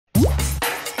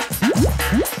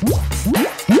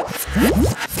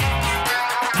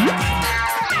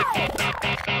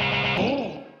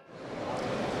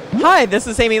Hi, this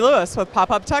is Amy Lewis with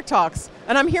PopUpTechTalks,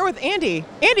 and I'm here with Andy.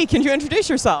 Andy, can you introduce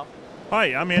yourself?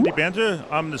 Hi, I'm Andy Banta.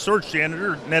 I'm the storage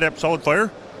janitor at NetApp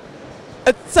SolidFire.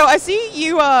 So I see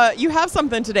you have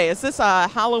something today. Is this a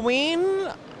Halloween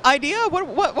idea?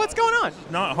 What's going on?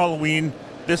 Not Halloween.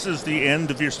 This is the end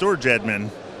of your storage admin.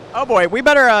 Oh boy, we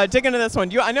better dig into this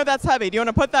one. I know that's heavy. Do you want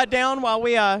to put that down while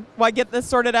I get this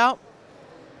sorted out?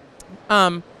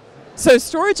 So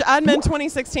Storage Admin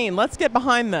 2016. Let's get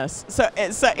behind this. So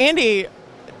Andy,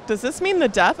 does this mean the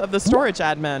death of the storage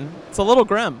admin? It's a little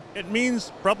grim. It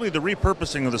means probably the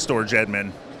repurposing of the storage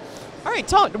admin. All right,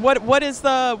 tell what is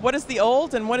the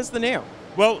old and what is the new?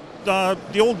 Well,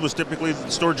 the old was typically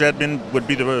the storage admin would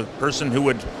be the person who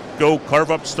would go carve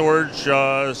up storage,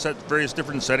 set various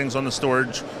different settings on the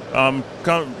storage,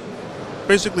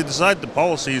 basically decide the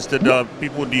policies that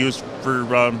people would use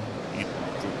for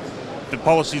the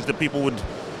policies that people would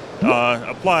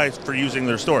apply for using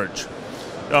their storage.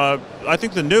 I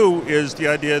think the new is the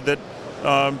idea that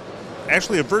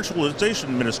actually a virtualization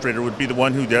administrator would be the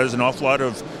one who does an awful lot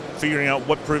of figuring out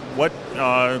what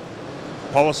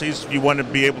policies you want to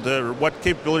be able to, or what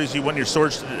capabilities you want your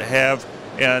storage to have,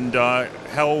 and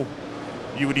how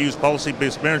you would use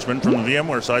policy-based management from the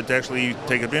VMware side to actually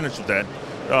take advantage of that.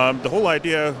 The whole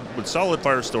idea with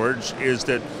SolidFire storage is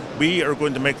that we are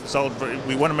going to make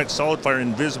we want to make SolidFire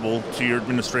invisible to your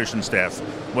administration staff.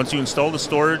 Once you install the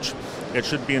storage, it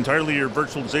should be entirely your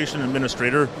virtualization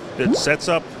administrator that sets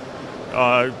up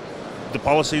the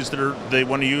policies that they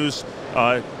want to use,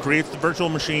 creates the virtual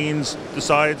machines,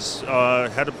 decides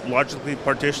how to logically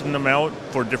partition them out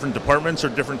for different departments or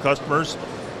different customers,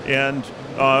 and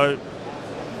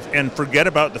forget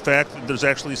about the fact that there's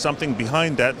actually something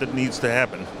behind that needs to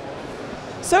happen.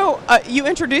 So you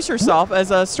introduce yourself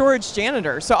as a storage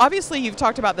janitor. So obviously you've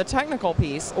talked about the technical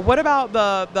piece. What about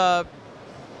the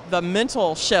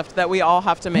mental shift that we all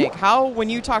have to make? How, when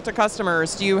you talk to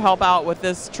customers, do you help out with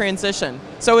this transition?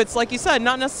 So it's like you said,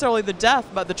 not necessarily the death,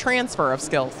 but the transfer of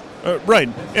skills. Right,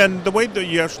 and the way that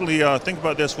you actually think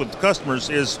about this with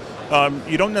customers is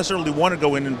you don't necessarily want to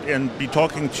go in and be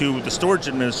talking to the storage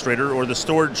administrator or the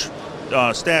storage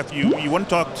staff. You want to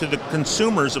talk to the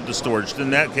consumers of the storage. In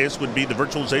that case would be the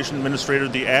virtualization administrator,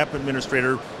 the app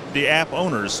administrator, the app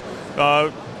owners.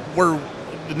 Where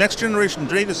the next generation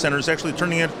data center is actually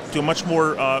turning it to a much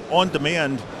more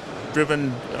on-demand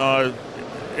driven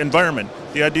environment.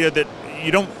 The idea that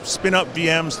you don't spin up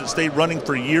VMs that stay running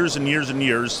for years and years and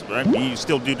years. I mean, you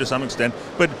still do to some extent,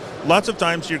 but lots of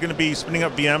times you're going to be spinning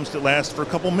up VMs that last for a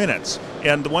couple minutes,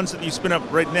 and the ones that you spin up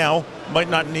right now might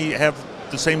not have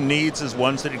the same needs as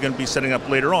ones that you're going to be setting up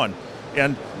later on.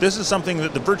 And this is something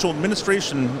that the virtual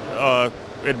administration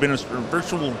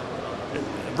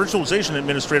virtualization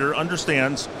administrator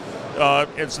understands.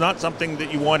 It's not something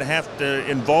that you want to have to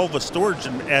involve a storage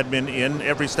admin in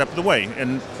every step of the way.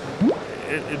 And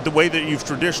the way that you've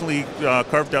traditionally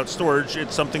carved out storage,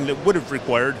 it's something that would have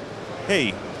required,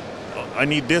 hey, I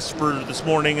need this for this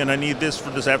morning and I need this for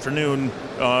this afternoon.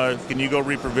 Can you go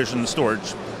reprovision the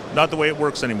storage? Not the way it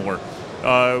works anymore.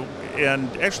 And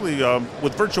actually,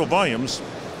 with virtual volumes,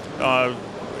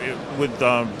 with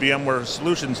VMware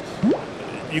solutions,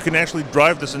 you can actually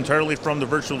drive this entirely from the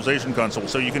virtualization console.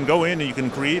 So you can go in and you can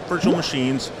create virtual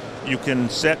machines. You can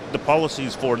set the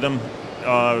policies for them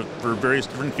for various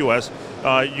different QS.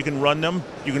 You can run them.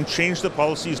 You can change the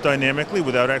policies dynamically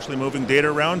without actually moving data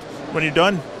around. When you're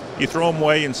done, you throw them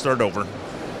away and start over.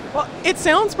 Well, it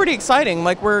sounds pretty exciting,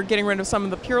 like we're getting rid of some of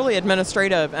the purely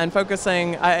administrative and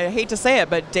focusing, I hate to say it,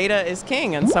 but data is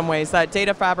king in some ways. That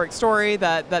data fabric story,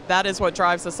 that is what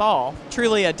drives us all.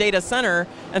 Truly a data center,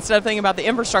 instead of thinking about the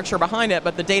infrastructure behind it,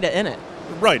 but the data in it.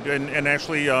 Right, and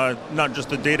actually not just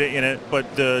the data in it,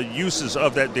 but the uses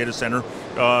of that data center,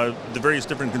 the various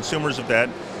different consumers of that.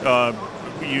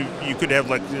 You could have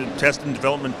like test and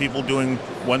development people doing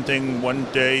one thing one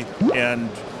day, and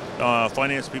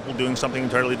finance people doing something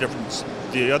entirely different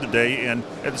the other day, and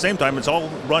at the same time it's all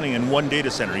running in one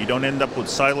data center. You don't end up with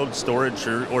siloed storage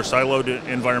or siloed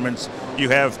environments. You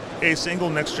have a single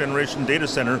next generation data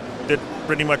center that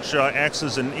pretty much acts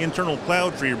as an internal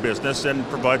cloud for your business and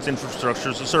provides infrastructure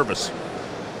as a service.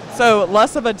 So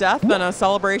less of a death than a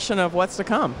celebration of what's to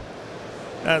come.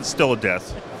 It's still a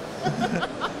death.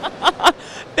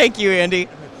 Thank you, Andy.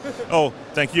 Oh,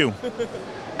 thank you.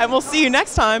 And we'll see you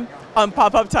next time on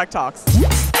Pop Up Tech Talks.